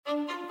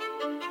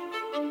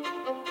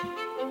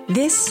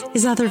This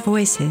is Other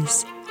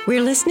Voices.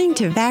 We're listening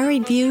to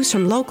varied views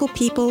from local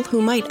people who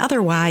might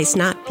otherwise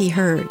not be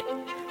heard.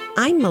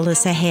 I'm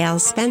Melissa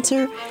Hales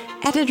Spencer,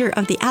 editor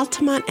of the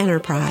Altamont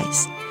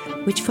Enterprise,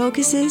 which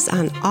focuses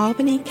on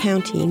Albany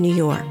County, New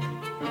York.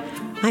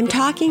 I'm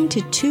talking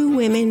to two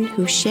women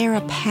who share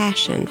a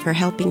passion for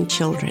helping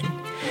children,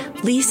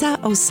 Lisa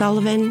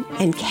O'Sullivan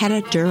and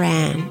Ketta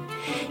Duran.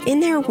 In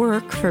their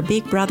work for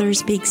Big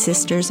Brothers Big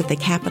Sisters of the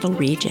Capital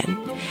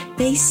Region,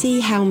 they see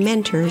how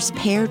mentors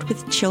paired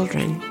with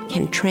children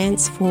can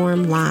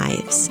transform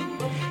lives.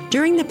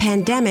 During the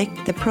pandemic,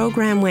 the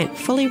program went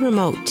fully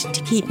remote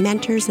to keep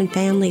mentors and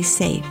families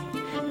safe.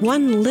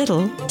 One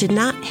little did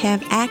not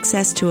have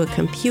access to a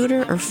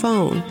computer or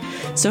phone,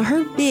 so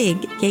her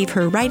big gave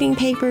her writing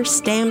paper,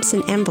 stamps,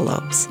 and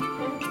envelopes.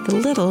 The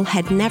little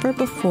had never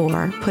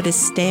before put a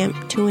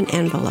stamp to an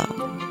envelope.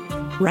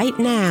 Right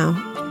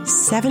now,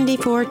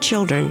 74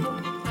 children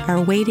are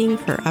waiting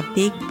for a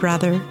big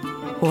brother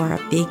or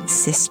a big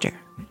sister.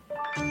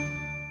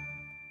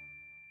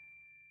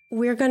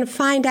 We're going to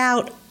find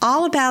out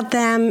all about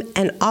them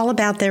and all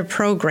about their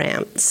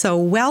program. So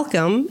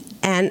welcome,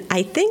 and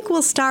I think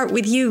we'll start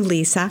with you,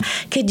 Lisa.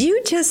 Could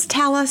you just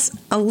tell us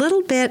a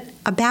little bit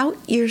about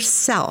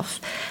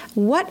yourself?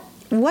 What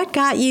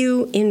got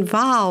you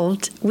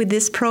involved with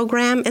this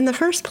program in the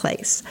first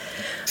place?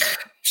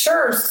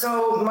 Sure.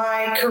 So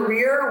my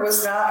career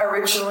was not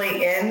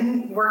originally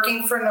in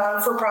working for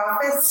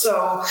non-for-profits.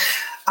 So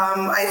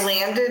I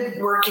landed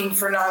working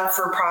for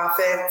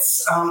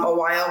non-for-profits a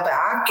while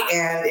back,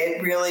 and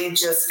it really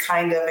just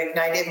kind of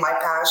ignited my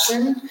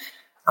passion.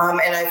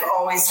 And I've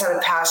always had a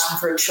passion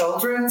for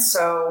children.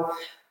 So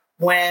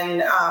when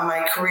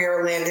my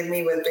career landed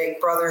me with Big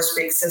Brothers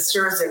Big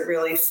Sisters, it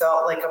really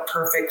felt like a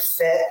perfect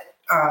fit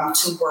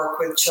to work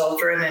with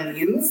children and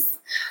youth.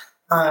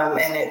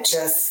 And it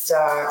just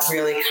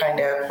really kind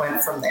of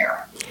went from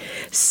there.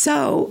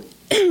 So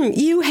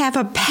you have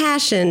a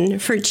passion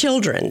for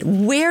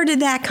children. Where did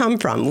that come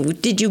from?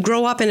 Did you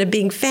grow up in a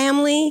big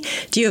family?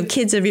 Do you have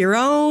kids of your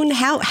own?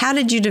 How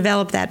did you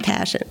develop that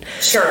passion?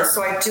 Sure.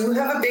 So I do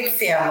have a big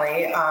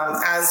family.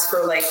 As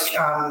for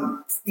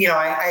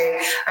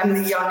I'm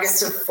the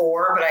youngest of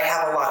four, but I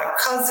have a lot of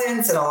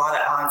cousins and a lot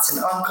of aunts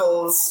and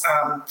uncles.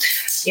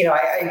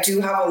 I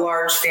do have a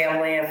large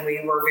family, and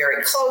we were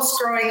very close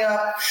growing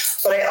up,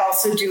 but I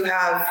also do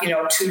have,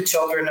 two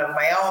children of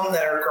my own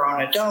that are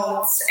grown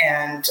adults,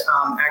 and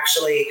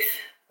actually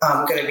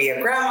I'm going to be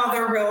a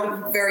grandmother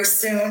very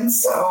soon.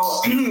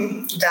 So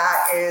that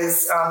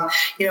is,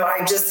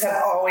 I just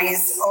have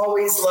always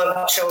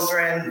loved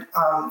children,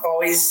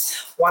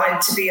 always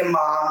wanted to be a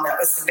mom. That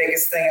was the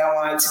biggest thing I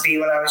wanted to be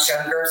when I was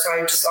younger. So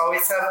I just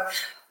always have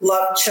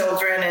loved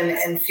children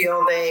and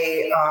feel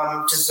they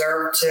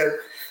deserve to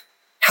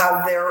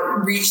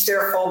reach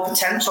their full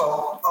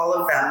potential, all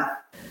of them.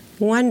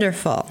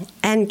 Wonderful.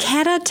 And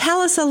Ketta,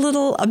 tell us a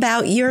little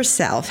about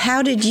yourself.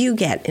 How did you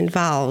get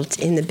involved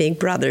in the Big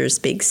Brothers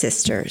Big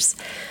Sisters?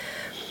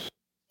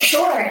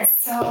 Sure.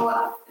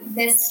 So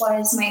this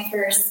was my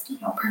first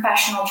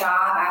professional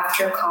job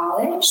after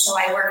college. So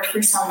I worked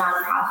for some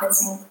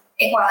nonprofits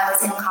while I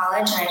was in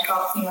college, and I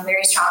felt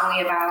very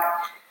strongly about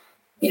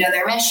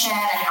their mission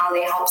and how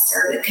they help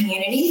serve the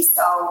community.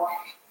 So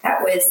that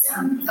was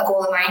a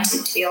goal of mine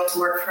to be able to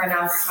work for a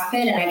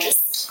nonprofit, and I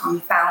just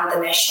found the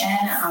mission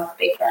of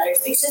Big Brothers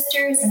Big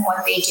Sisters and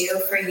what they do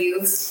for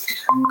youth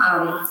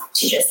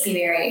to just be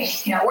very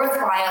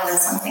worthwhile and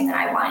something that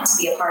I wanted to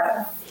be a part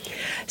of.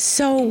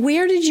 So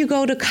where did you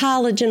go to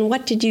college, and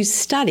what did you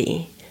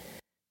study?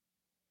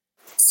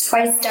 So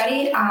I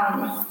studied,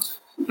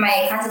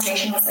 my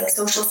concentration was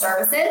social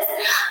services.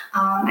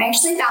 I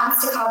actually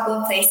bounced a couple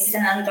of places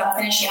and ended up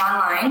finishing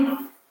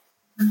online,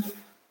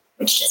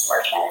 which just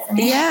worked better for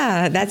me.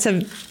 Yeah, that's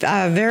a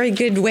very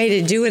good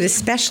way to do it,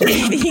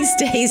 especially these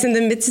days in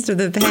the midst of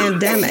the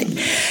pandemic.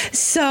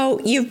 So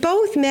you've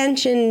both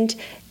mentioned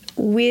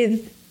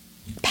with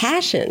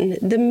passion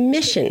the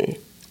mission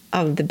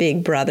of the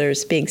Big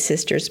Brothers Big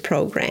Sisters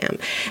program.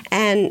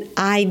 And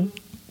I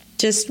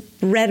just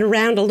read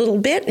around a little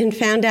bit and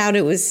found out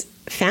it was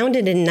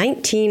founded in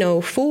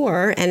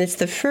 1904, and it's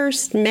the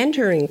first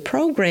mentoring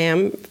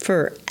program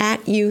for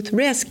at youth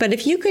risk. But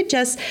if you could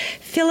just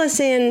fill us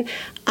in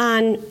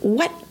on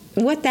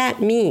what that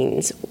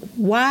means.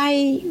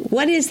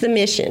 What is the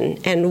mission,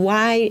 and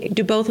why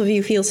do both of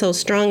you feel so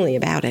strongly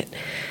about it?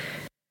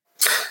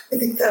 I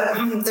think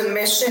the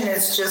mission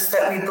is just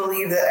that we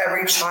believe that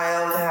every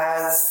child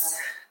has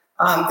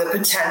the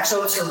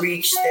potential to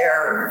reach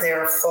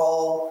their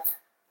full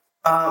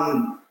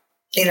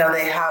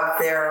they have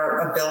their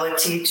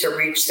ability to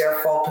reach their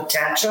full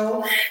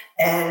potential,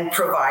 and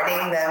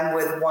providing them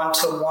with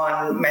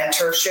one-to-one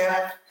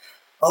mentorship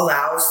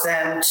allows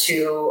them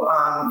to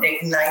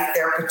ignite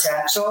their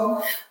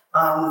potential.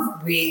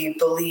 We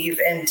believe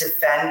in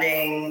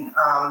defending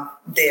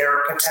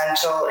their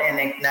potential and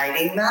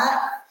igniting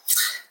that.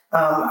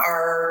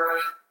 Our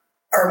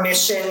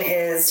mission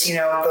is,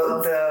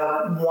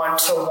 the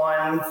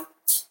one-to-one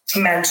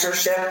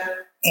mentorship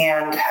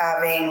and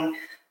having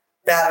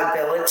that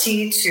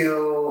ability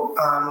to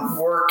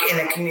work in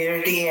a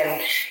community.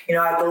 And,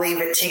 I believe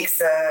it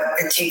takes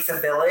a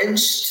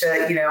village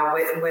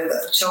to,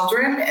 with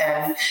children,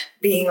 and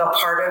being a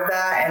part of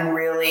that, and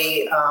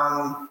really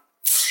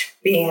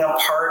being a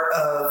part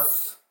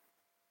of,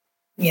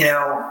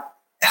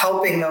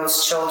 helping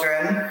those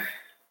children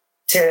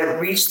to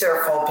reach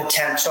their full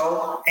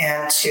potential,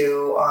 and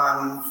to,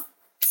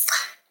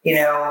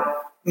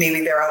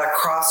 maybe they're at a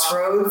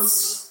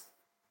crossroads,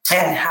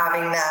 and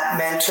having that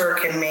mentor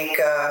can make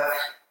a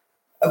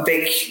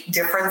big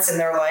difference in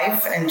their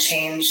life and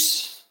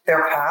change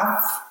their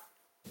path.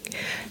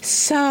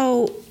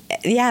 So,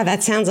 yeah,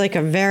 that sounds like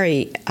a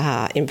very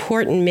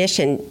important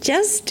mission.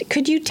 Just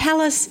could you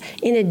tell us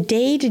in a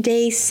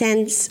day-to-day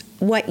sense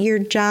what your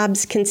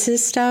jobs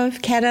consist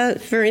of? Ketta,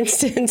 for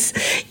instance,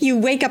 you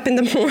wake up in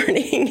the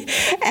morning,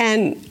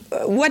 and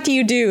what do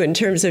you do in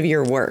terms of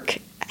your work?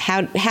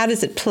 How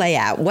does it play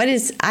out?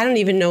 I don't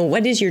even know,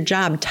 what is your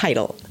job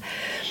title?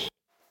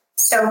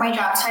 So my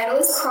job title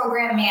is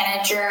program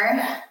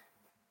manager.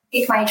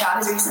 My job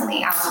has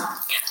recently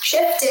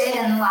shifted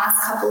in the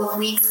last couple of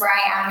weeks, where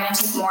I am going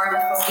to take more of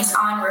a focus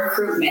on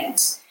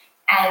recruitment,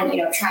 and,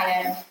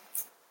 trying to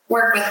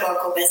work with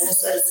local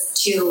businesses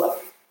to,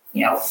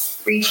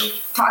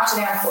 talk to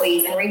their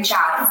employees and reach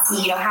out and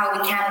see, how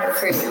we can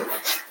recruit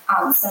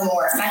some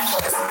more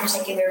mentors, in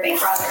particular Big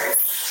Brothers.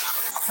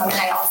 And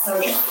I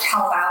also just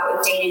help out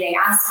with day-to-day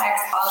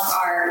aspects of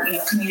our,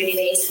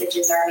 community-based, which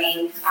is our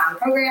main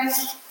program,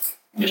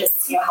 and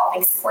just,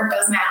 helping support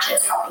those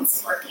matches, helping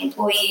support the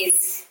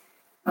employees,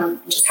 and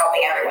just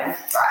helping everyone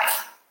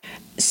thrive.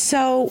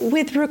 So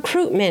with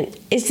recruitment,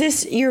 is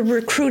this you're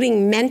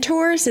recruiting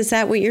mentors? Is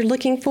that what you're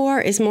looking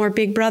for? Is more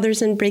Big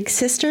Brothers and Big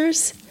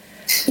Sisters?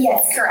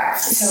 Yes,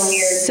 correct.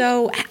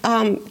 So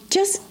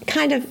just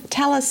kind of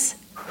tell us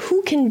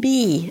who can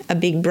be a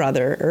big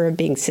brother or a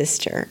big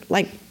sister.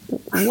 Like,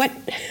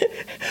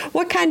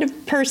 what kind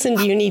of person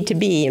do you need to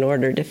be in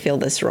order to fill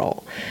this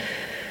role?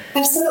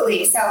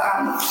 Absolutely. So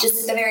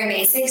just the very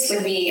basics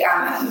would be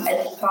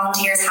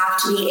volunteers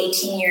have to be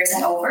 18 years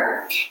and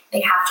over. They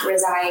have to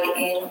reside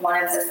in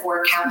one of the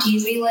 4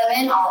 counties we live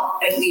in.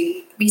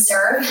 We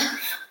serve: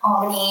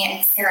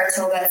 Albany,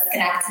 Saratoga,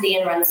 Schenectady,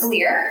 and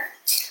Rensselaer.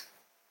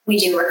 We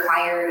do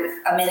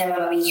require a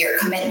minimum of a year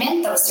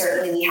commitment, though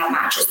certainly we have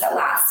matches that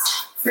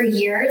last for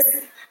years.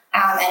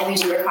 And we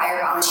do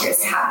require volunteers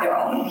to have their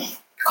own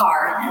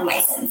car and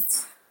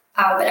license.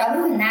 But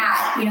other than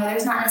that,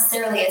 there's not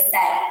necessarily a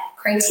set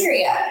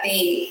criteria.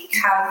 They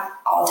have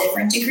all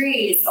different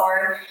degrees,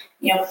 or,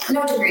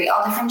 no degree,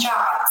 all different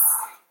jobs.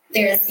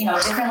 There's,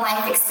 different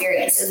life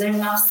experiences. There's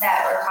no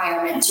set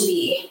requirement to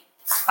be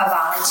a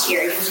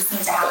volunteer. You just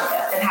need to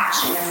have the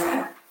passion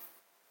and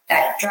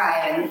that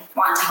drive and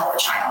want to help a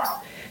child.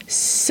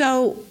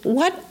 So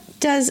what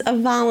does a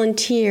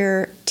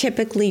volunteer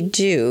typically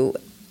do?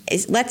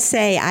 Let's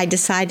say I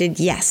decided,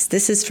 yes,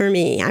 this is for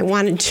me. I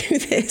want to do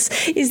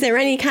this. Is there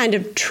any kind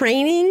of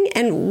training?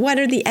 And what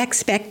are the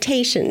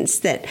expectations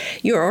that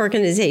your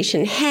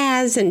organization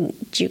has? And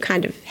do you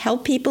kind of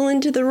help people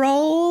into the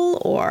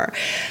role? Or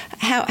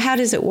how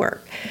does it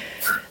work?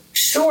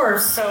 Sure.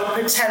 So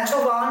potential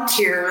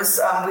volunteers,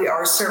 we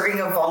are serving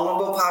a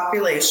vulnerable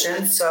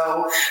population.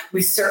 So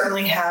we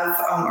certainly have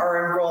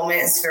our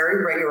enrollment is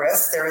very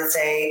rigorous. There is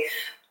a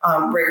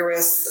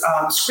rigorous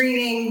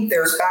screening,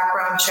 there's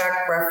background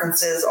check,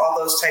 references, all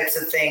those types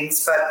of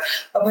things.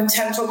 But a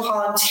potential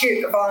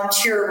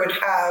volunteer would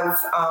have,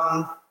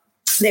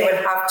 they would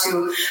have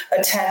to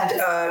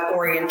attend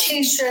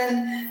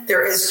orientation.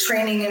 There is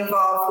training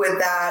involved with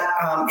that.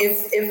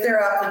 If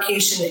their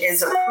application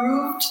is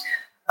approved,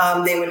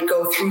 they would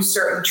go through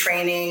certain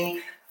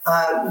training.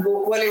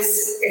 What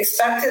is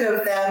expected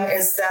of them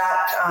is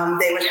that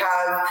they would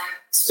have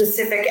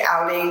specific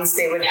outings.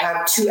 They would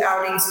have 2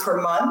 outings per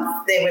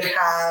month. They would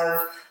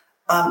have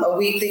a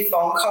weekly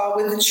phone call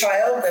with the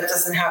child. That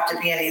doesn't have to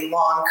be any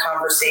long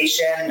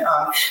conversation,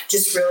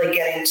 just really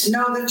getting to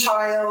know the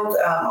child,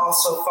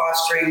 also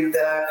fostering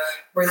the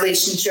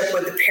relationship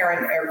with the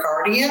parent or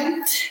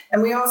guardian.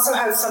 And we also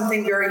have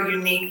something very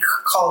unique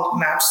called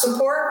match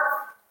support.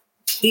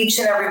 Each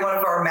and every one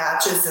of our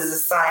matches is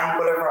assigned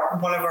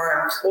one of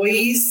our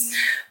employees,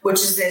 which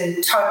is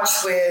in touch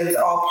with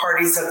all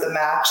parties of the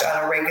match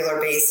on a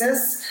regular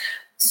basis.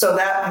 So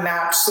that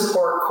match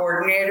support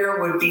coordinator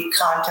would be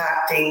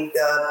contacting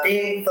the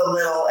big, the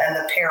little, and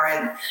the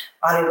parent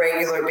on a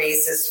regular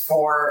basis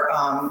for,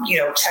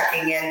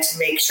 checking in to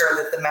make sure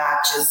that the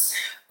match is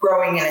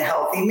growing in a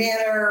healthy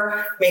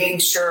manner, making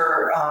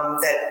sure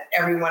that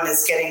everyone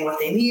is getting what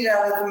they need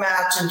out of the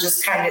match, and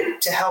just kind of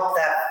to help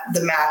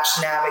the match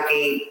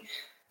navigate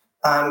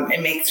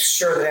and make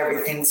sure that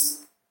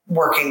everything's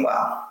working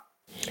well.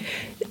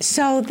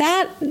 So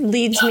that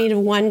leads me to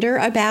wonder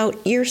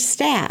about your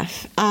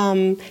staff.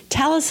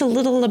 Tell us a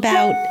little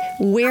about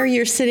where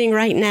you're sitting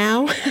right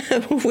now,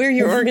 where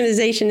your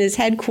organization is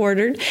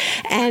headquartered,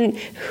 and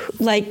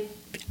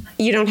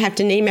you don't have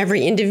to name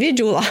every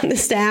individual on the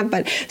staff,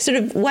 but sort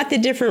of what the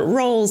different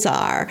roles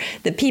are,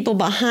 the people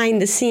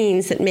behind the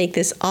scenes that make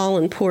this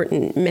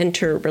all-important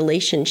mentor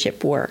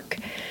relationship work.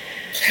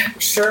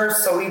 Sure.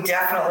 So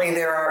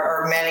there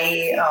are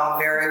many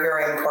very,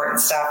 very important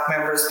staff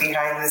members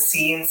behind the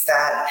scenes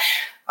that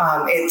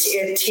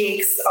it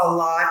takes a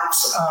lot.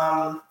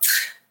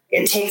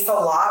 It takes a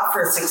lot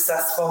for a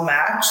successful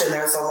match, and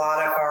there's a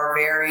lot of our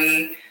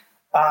very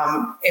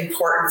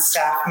important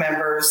staff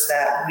members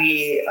that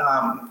we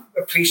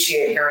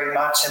appreciate very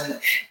much,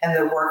 and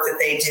the work that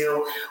they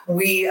do.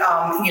 We,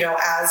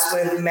 as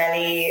with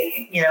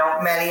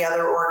many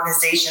other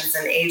organizations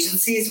and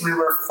agencies, we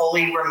were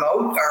fully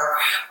remote.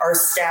 Our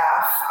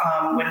staff,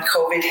 when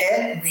COVID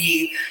hit,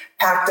 we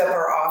packed up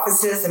our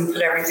offices and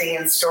put everything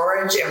in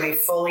storage, and we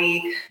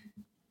fully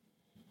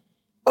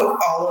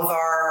all of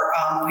our,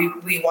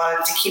 we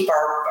wanted to keep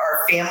our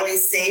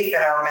families safe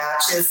and our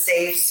matches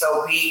safe.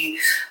 So we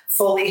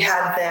fully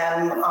had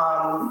them,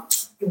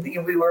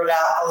 we were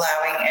not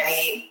allowing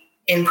any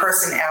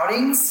in-person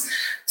outings.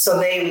 So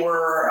they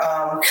were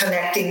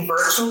connecting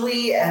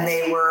virtually, and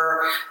they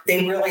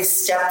really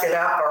stepped it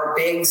up. Our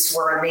bigs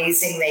were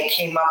amazing. They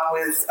came up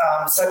with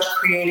such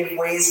creative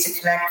ways to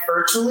connect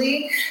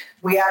virtually.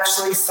 We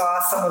actually saw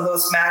some of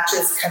those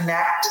matches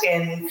connect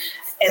and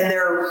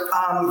their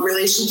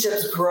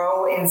relationships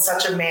grow in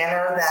such a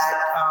manner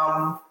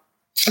that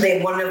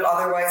they wouldn't have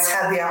otherwise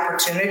had the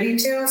opportunity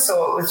to.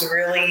 So it was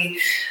really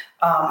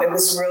it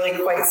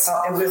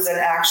was an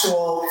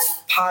actual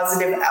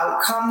positive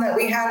outcome that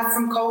we had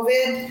from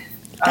COVID.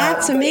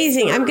 That's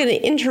amazing. I'm going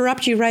to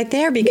interrupt you right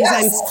there because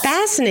Yes. I'm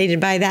fascinated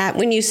by that.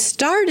 When you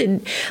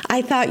started,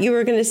 I thought you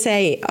were going to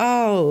say,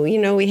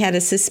 we had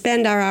to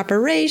suspend our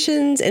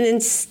operations. And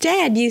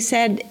instead, you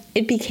said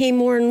it became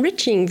more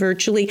enriching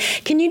virtually.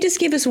 Can you just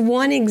give us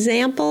one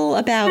example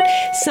about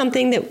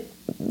something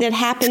that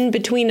happened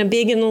between a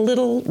big and a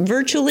little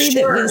virtually?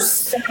 Sure.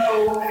 So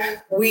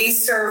we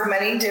serve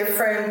many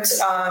different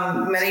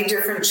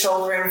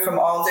children from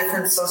all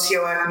different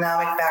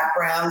socioeconomic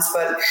backgrounds,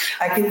 but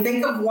I can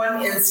think of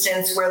one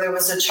instance where there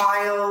was a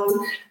child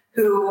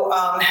who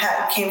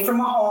came from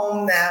a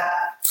home that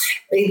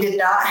they did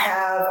not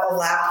have a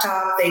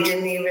laptop. They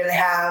didn't even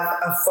have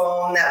a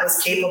phone that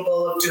was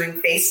capable of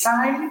doing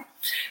FaceTime.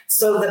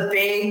 So the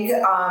big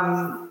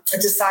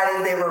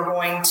decided they were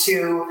going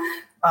to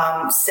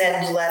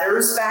send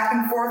letters back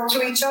and forth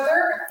to each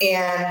other.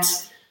 And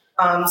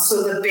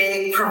so the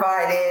big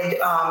provided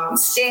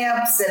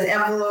stamps and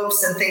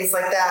envelopes and things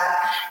like that.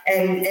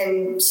 And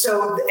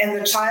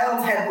the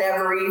child had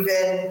never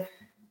even,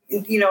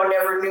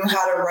 never knew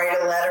how to write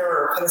a letter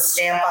or put a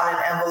stamp on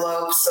an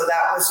envelope. So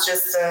that was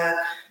just a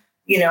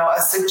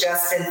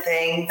suggested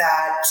thing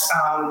that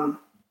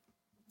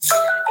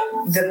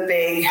the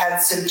big had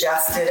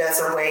suggested as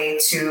a way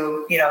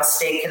to,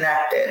 stay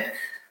connected.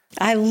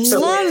 I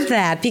love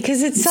that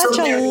because it's such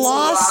a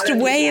lost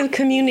way of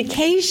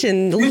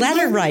communication,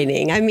 letter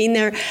writing. I mean,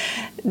 there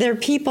are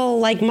people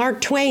like Mark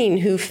Twain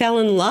who fell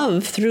in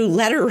love through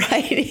letter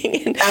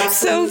writing, and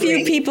so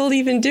few people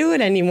even do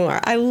it anymore.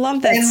 I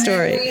love that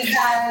story. We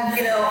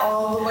had,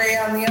 all the way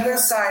on the other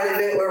side of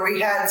it, where we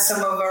had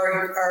some of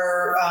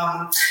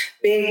our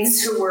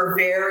bigs who were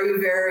very,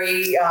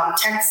 very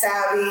tech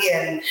savvy,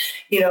 and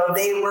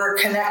they were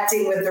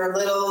connecting with their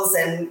littles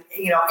and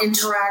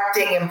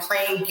interacting and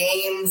playing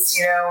games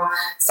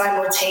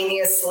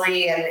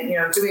simultaneously,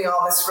 and doing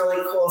all this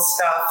really cool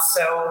stuff.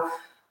 So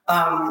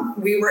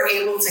we were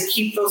able to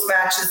keep those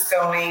matches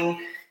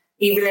going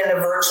even in a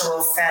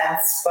virtual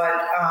sense. But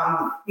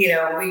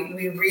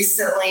we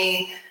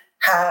recently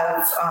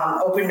have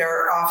opened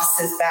our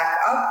offices back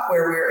up,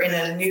 where we're in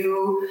a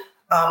new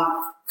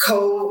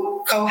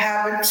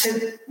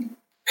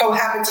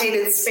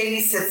cohabitated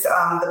space. It's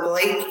the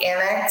Blake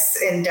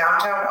Annex in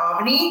downtown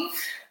Albany,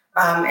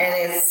 and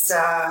it's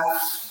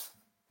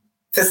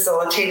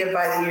facilitated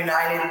by the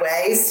United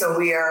Way. So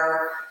we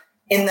are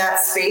in that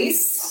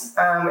space.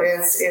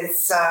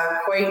 It's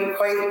quite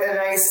a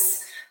nice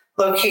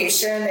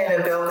location in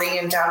a building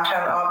in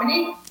downtown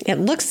Albany. It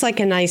looks like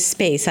a nice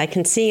space. I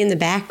can see in the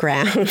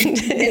background.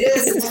 It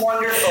is. It's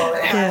wonderful.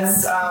 It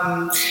has,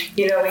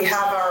 we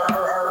have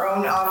our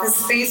own office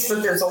space,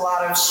 but there's a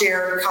lot of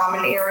shared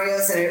common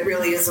areas, and it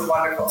really is a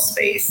wonderful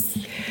space.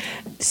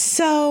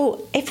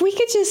 So if we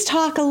could just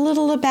talk a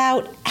little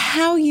about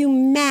how you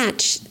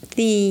match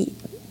the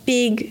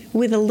big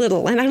with a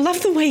little. And I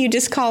love the way you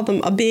just call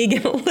them a big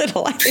and a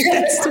little. I think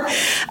that's,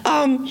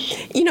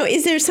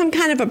 is there some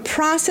kind of a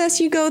process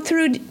you go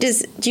through?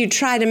 Do you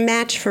try to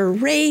match for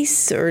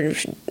race, or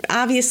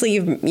obviously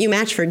you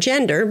match for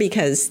gender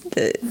because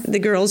the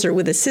girls are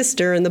with a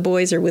sister and the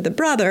boys are with a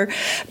brother.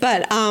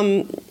 But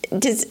how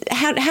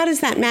does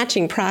that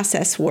matching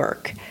process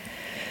work?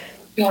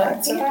 So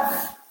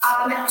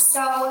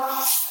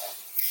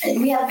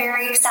we have a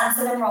very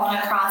extensive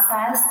enrollment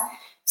process.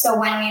 So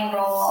when we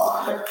enroll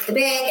the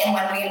big and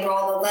when we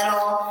enroll the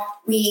little,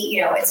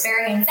 it's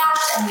very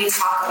in-depth, and we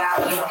talk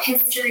about, their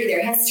history,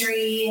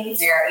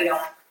 their,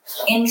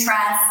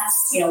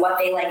 interests, what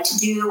they like to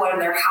do, what are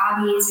their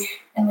hobbies.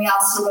 And we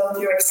also go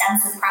through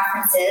extensive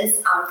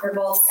preferences for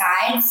both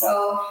sides.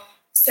 So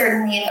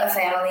certainly if a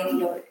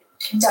family,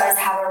 does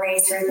have a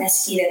race or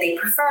ethnicity that they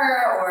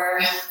prefer, or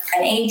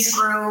an age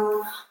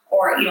group,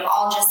 or,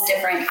 all just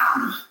different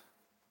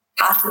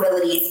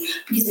possibilities,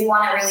 because we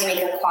want to really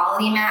make a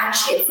quality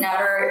match. It's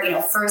never,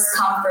 first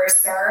come,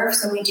 first serve.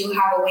 So we do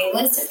have a wait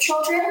list of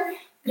children,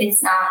 but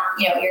it's not,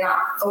 you're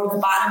not go to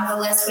the bottom of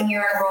the list when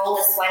you're enrolled.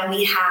 It's when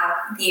we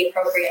have the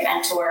appropriate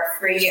mentor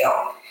for you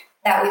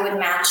that we would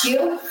match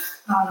you.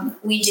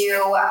 We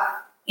do,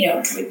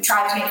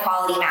 try to make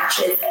quality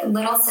matches.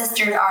 Little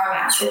sisters are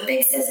matched with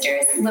big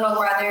sisters. Little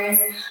brothers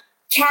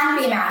can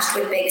be matched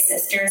with big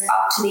sisters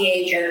up to the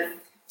age of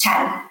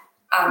 10,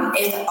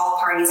 if all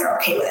parties are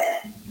okay with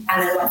it.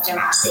 And then once they're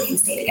matched, they can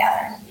stay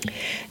together.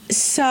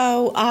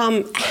 So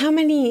how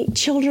many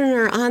children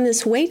are on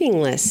this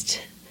waiting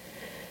list?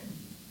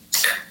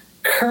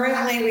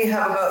 Currently, we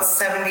have about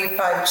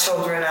 75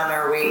 children on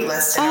our wait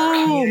list in our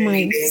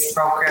community-based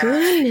program.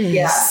 Goodness.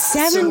 Yes.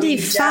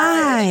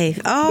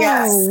 75.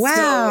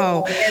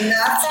 Wow. So, and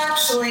that's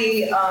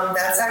actually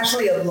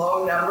a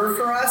low number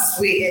for us.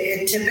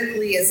 It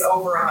typically is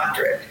over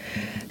 100.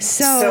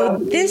 So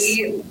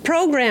this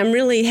program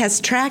really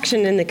has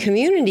traction in the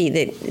community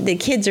that the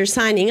kids are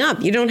signing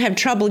up. You don't have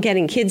trouble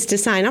getting kids to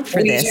sign up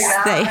for this.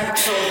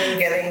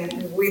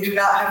 We do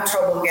not have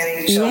trouble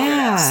getting children.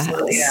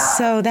 Absolutely not.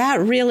 So that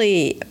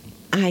really,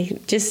 I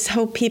just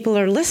hope people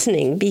are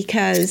listening,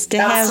 because to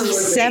have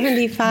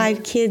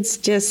 75 kids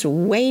just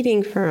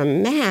waiting for a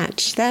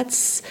match,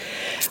 that's,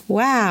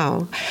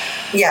 wow.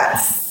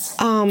 Yes.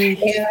 And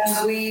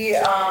we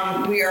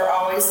are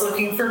always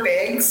looking for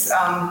bigs.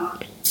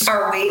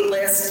 Our wait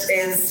list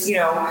is,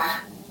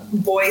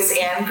 boys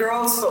and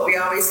girls, but we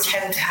always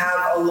tend to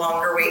have a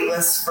longer wait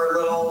list for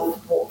little,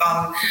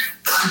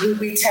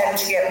 we tend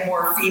to get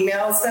more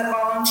females that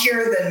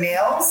volunteer than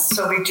males.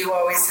 So we do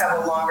always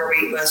have a longer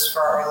wait list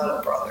for our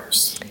little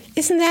brothers.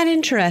 Isn't that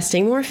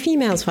interesting? More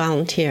females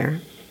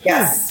volunteer.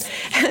 Yes.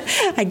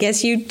 I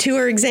guess you two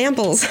are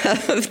examples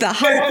of the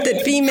heart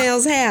that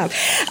females have.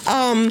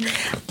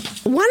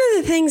 One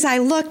of the things I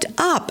looked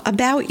up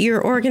about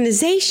your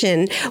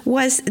organization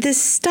was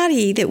this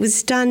study that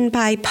was done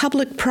by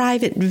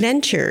Public-Private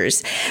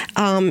Ventures.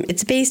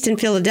 It's based in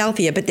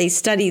Philadelphia, but they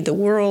study the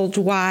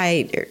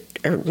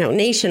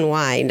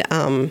nationwide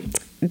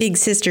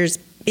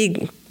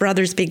Big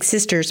Brothers, Big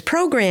Sisters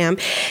program.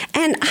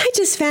 And I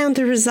just found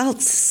the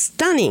results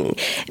stunning,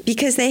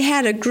 because they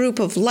had a group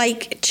of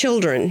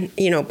children,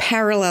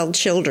 parallel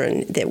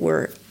children that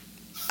were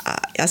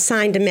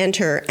assigned a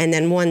mentor, and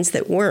then ones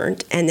that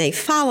weren't, and they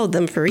followed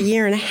them for a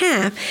year and a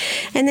half,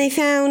 and they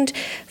found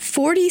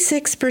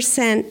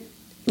 46%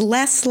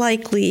 less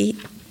likely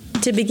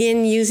to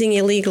begin using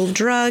illegal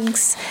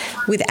drugs,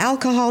 with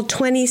alcohol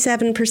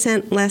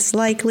 27% less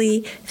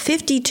likely,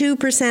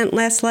 52%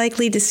 less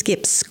likely to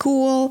skip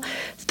school,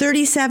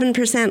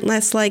 37%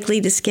 less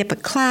likely to skip a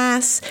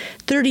class,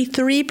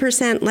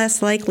 33%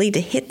 less likely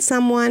to hit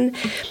someone.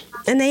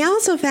 And they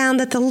also found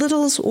that the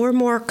littles were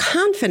more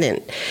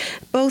confident,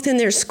 both in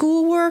their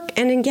schoolwork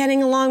and in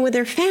getting along with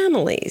their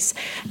families.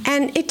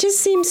 And it just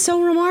seems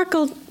so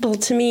remarkable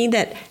to me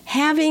that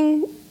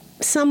having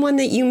someone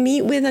that you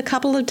meet with a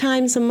couple of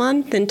times a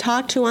month and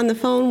talk to on the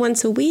phone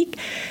once a week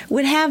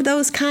would have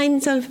those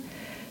kinds of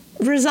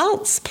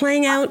results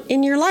playing out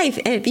in your life.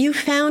 Have you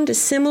found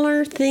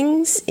similar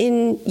things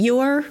in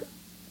your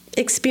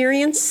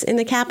experience in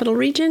the Capital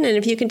Region? And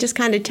if you can just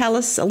kind of tell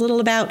us a little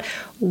about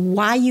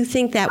why you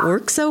think that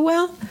works so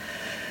well?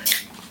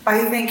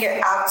 I think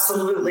it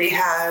absolutely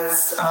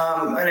has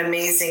an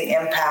amazing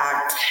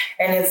impact.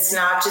 And it's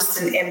not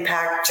just an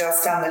impact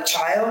just on the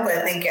child.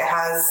 I think it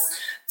has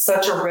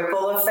such a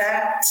ripple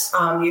effect.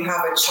 You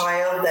have a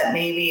child that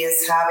maybe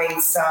is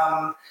having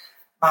some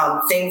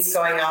things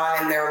going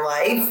on in their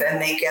life,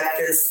 and they get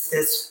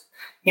this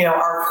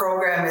our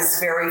program is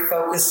very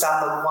focused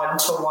on the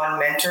one-to-one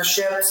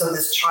mentorship. So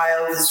this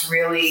child is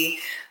really,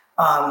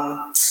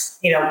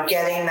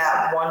 getting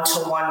that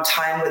one-to-one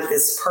time with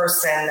this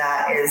person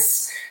that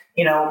is,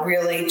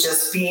 really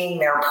just being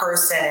their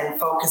person and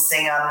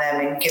focusing on them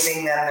and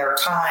giving them their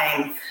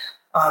time,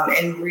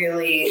 and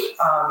really,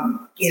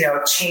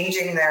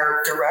 changing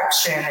their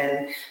direction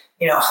and,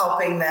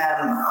 helping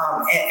them.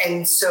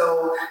 And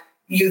so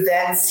you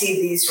then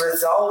see these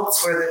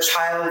results where the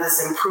child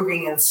is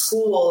improving in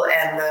school,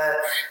 and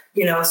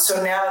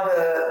so now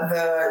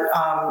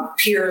the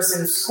peers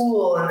in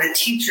school and the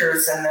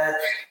teachers and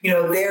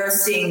they're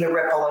seeing the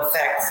ripple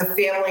effect. The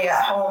family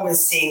at home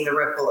is seeing the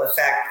ripple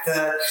effect.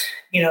 The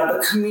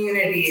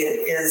community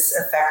is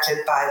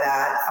affected by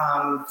that.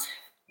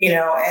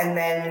 And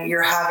then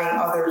you're having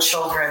other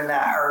children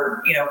that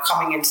are,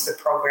 coming into the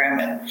program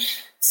and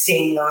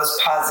seeing those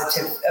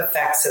positive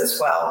effects as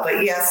well.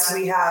 But yes,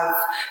 we have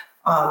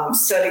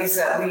studies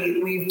that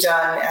we've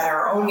done at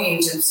our own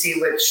agency,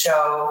 which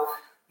show,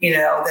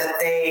 that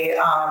they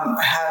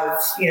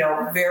have,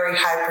 very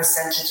high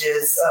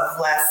percentages of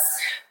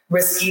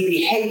risky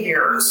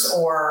behaviors,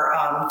 or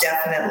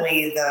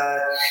definitely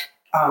the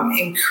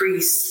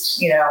increased,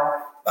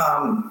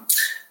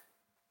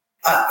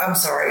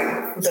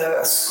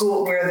 the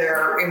school where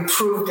they're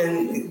improve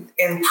in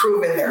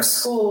their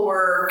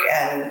schoolwork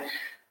and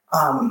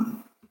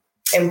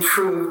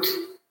improved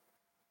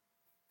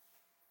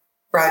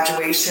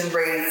graduation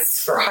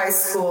rates for high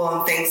school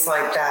and things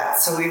like that.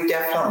 So we've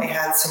definitely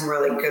had some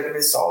really good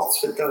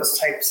results with those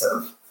types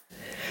of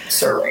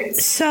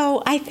surveys.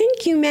 So I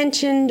think you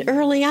mentioned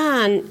early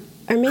on,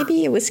 or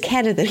maybe it was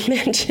Keta that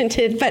mentioned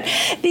it, but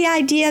the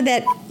idea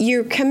that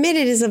you're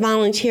committed as a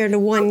volunteer to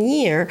 1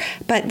 year,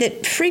 but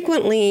that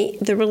frequently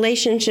the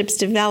relationships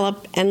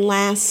develop and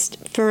last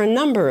for a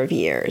number of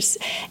years.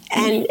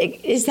 And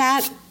does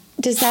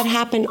that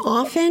happen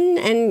often?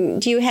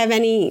 And do you have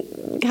any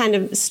kind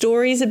of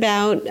stories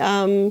about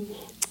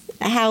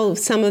how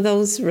some of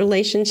those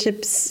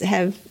relationships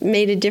have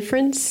made a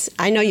difference?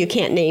 I know you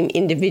can't name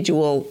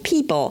individual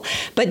people,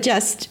 but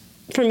just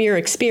from your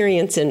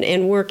experience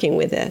and working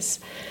with this.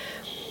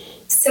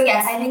 So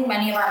yes, I think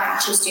many of our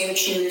matches do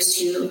choose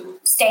to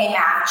stay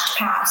matched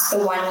past the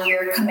 1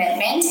 year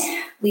commitment.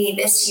 We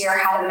this year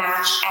had a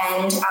match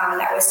end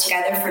that was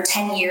together for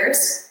 10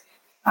 years.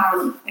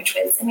 Which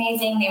was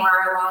amazing. They were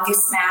our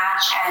longest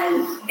match,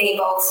 and they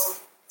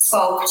both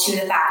spoke to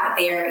the fact that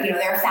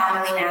they're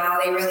family now.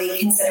 They really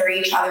consider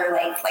each other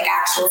like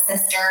actual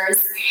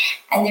sisters,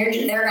 and they're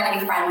going to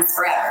be friends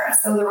forever.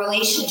 So the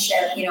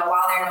relationship,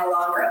 while they're no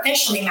longer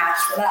officially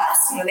matched with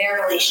us,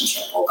 their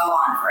relationship will go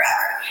on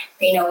forever.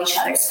 They know each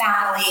other's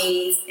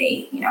families.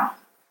 They,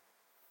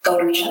 go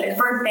to each other's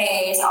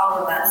birthdays, all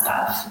of that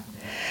stuff.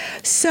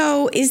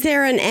 So is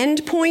there an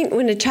end point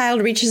when a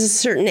child reaches a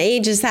certain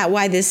age? Is that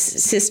why this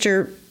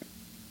sister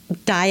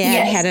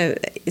dyad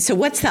had so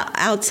what's the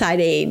outside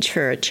age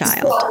for a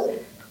child? So,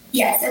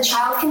 yes, a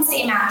child can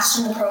stay matched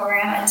in the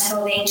program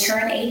until they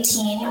turn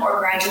 18 or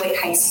graduate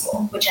high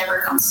school, whichever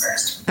comes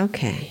first.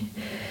 Okay.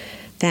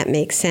 That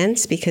makes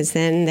sense because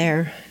then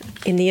they're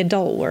in the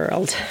adult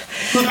world.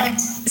 Right.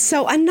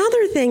 So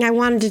another thing I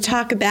wanted to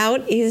talk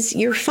about is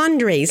your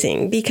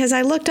fundraising, because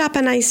I looked up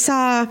and I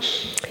saw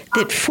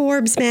that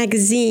Forbes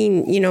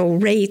magazine,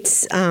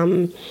 rates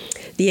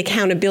the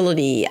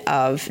accountability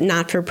of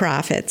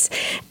not-for-profits.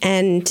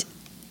 And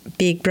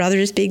Big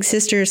Brothers Big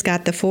Sisters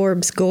got the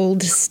Forbes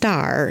Gold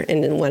Star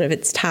and in one of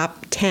its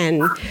top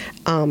 10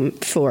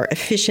 for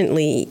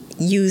efficiently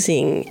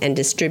using and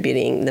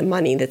distributing the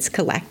money that's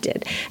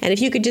collected. And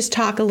if you could just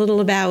talk a little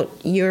about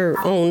your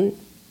own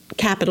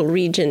Capital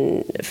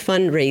Region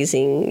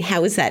fundraising,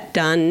 how is that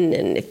done?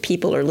 And if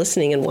people are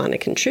listening and want to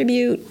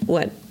contribute,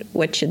 what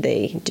should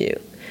they do?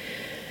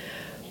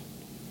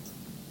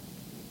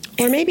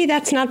 Or maybe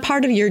that's not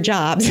part of your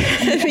jobs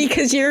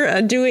because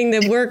you're doing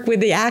the work with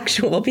the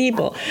actual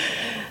people.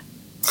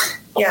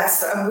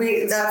 Yes,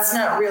 that's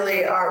not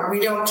really we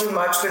don't do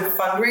much with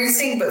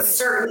fundraising, but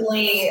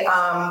certainly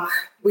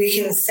we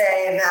can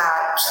say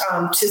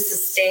that to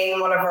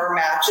sustain one of our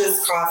matches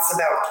costs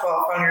about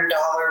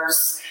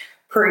 $1,200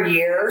 per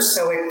year.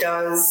 So it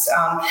does,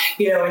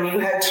 and you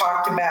had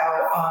talked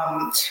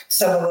about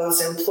some of those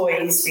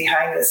employees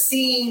behind the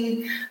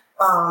scene.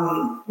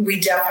 We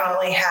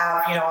definitely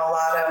have,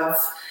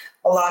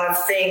 a lot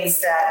of things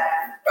that,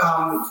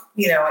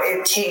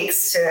 it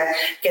takes to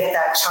get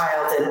that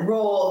child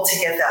enrolled, to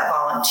get that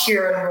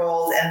volunteer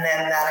enrolled, and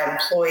then that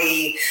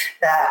employee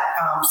that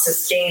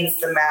sustains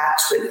the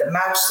match with the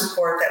match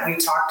support that we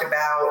talked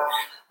about,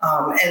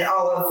 and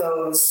all of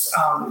those,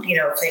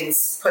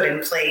 things put in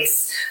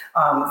place.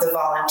 The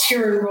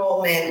volunteer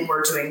enrollment,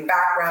 we're doing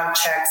background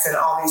checks and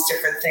all these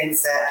different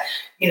things that,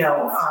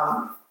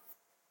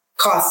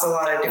 costs a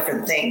lot of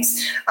different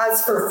things.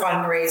 As for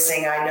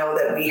fundraising, I know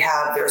that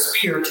there's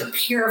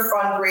peer-to-peer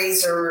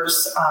fundraisers,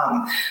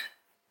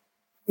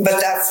 but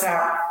that's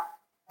not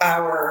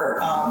our...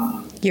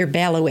 Your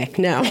bailiwick,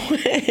 no.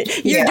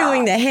 You're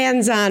doing the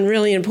hands-on,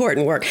 really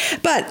important work.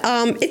 But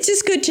it's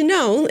just good to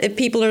know if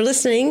people are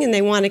listening and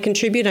they want to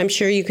contribute. I'm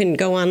sure you can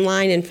go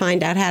online and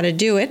find out how to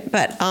do it.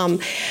 But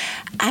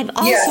I'd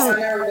also... Yes,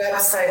 on our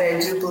website, I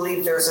do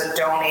believe there's a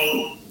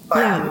donate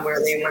button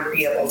where they would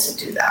be able to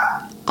do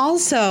that.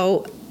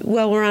 Also,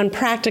 while we're on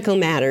practical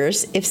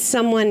matters, if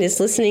someone is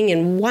listening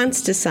and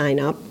wants to sign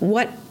up,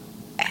 what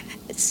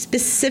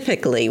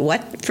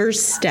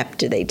first step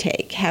do they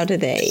take? How do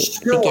they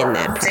begin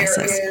that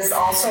process? There is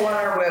also on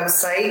our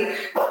website,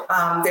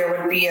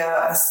 there would be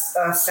a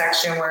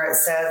section where it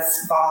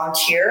says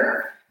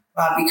volunteer,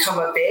 become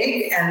a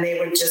big, and they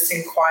would just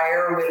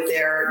inquire with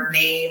their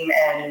name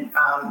and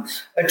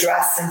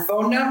address and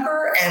phone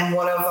number, and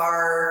one of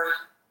our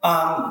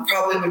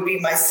probably would be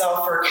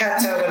myself or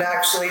Keta would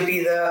actually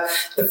be the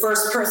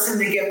first person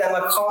to give them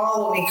a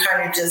call, and we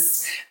kind of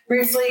just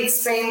briefly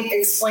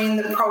explain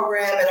the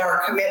program and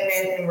our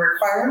commitment and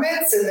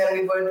requirements, and then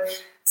we would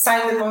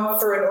sign them up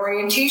for an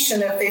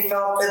orientation if they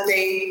felt that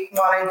they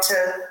wanted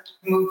to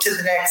move to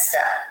the next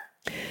step.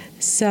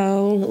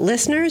 So,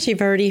 listeners,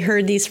 you've already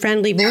heard these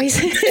friendly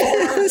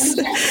voices.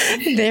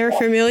 They're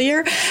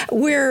familiar.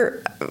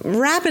 We're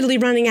rapidly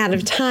running out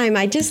of time.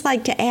 I'd just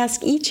like to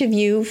ask each of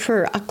you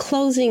for a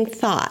closing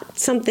thought,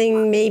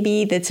 something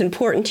maybe that's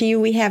important to you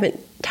we haven't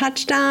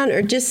touched on,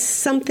 or just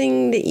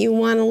something that you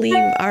want to leave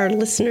our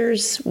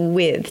listeners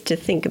with to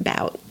think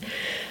about.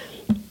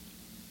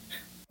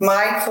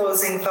 My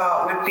closing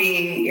thought would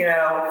be,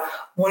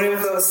 one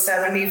of those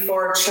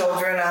 74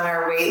 children on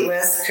our wait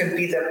list could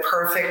be the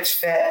perfect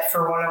fit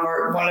for one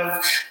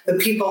of the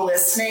people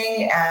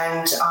listening.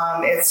 And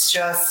it's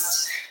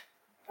just,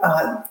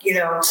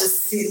 to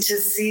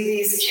see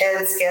these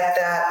kids get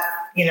that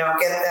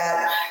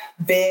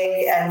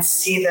big and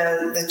see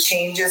the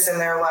changes in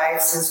their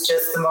lives is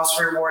just the most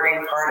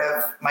rewarding part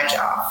of my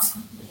job.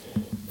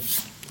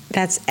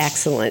 That's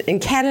excellent.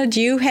 And Ketta,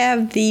 do you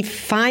have the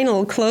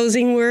final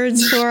closing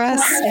words for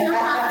us?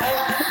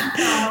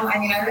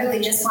 I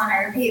really just want to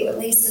repeat what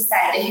Lisa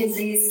said, because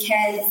these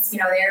kids,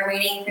 they're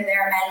waiting for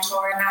their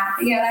mentor, and that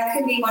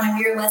could be one of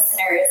your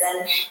listeners.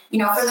 And,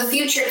 for the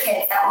future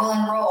kids that will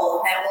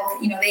enroll, that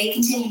will, they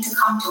continue to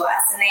come to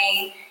us, and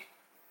they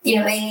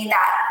need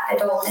that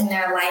adult in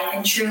their life.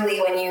 And truly,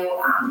 when you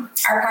are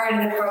part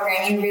of the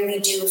program, you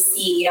really do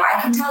see, I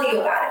can tell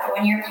you about it, but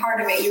when you're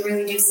part of it, you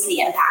really do see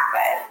the impact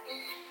that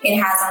it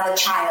has on the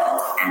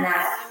child, and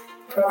that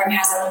program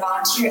has on the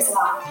volunteer as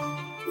well.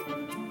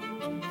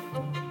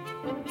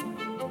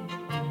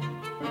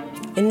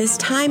 In this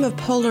time of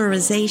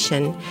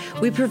polarization,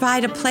 we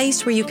provide a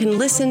place where you can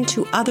listen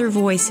to other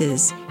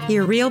voices,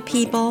 hear real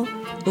people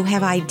who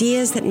have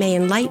ideas that may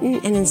enlighten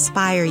and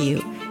inspire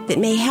you, that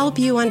may help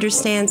you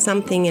understand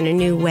something in a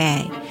new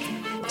way.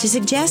 To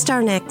suggest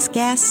our next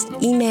guest,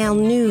 email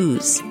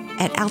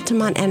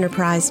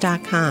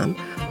news@altamontenterprise.com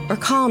or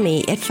call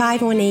me at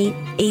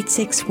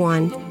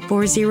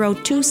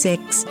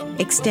 518-861-4026,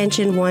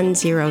 extension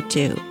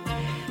 102.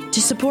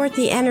 To support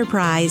the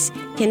enterprise,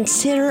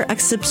 consider a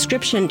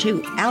subscription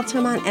to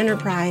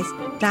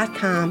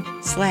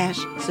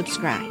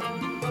altamontenterprise.com/subscribe.